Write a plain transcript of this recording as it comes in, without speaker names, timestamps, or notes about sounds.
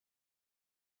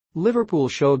Liverpool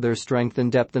showed their strength in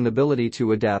depth and ability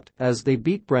to adapt as they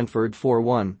beat Brentford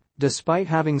 4-1. Despite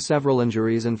having several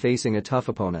injuries and facing a tough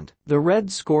opponent, the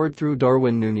Reds scored through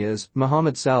Darwin Nunez,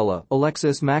 Mohamed Salah,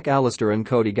 Alexis, Allister and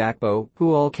Cody Gakpo,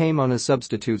 who all came on as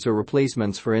substitutes or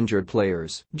replacements for injured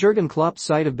players. Jurgen Klopp's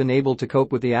side have been able to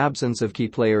cope with the absence of key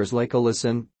players like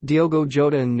Alisson, Diogo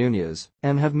Jota and Nunez,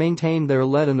 and have maintained their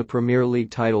lead in the Premier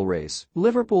League title race.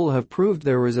 Liverpool have proved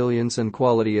their resilience and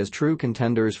quality as true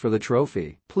contenders for the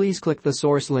trophy. Please click the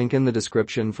source link in the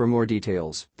description for more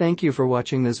details. Thank you for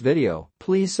watching this video.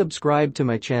 Please subscribe to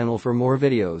my channel for more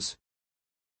videos.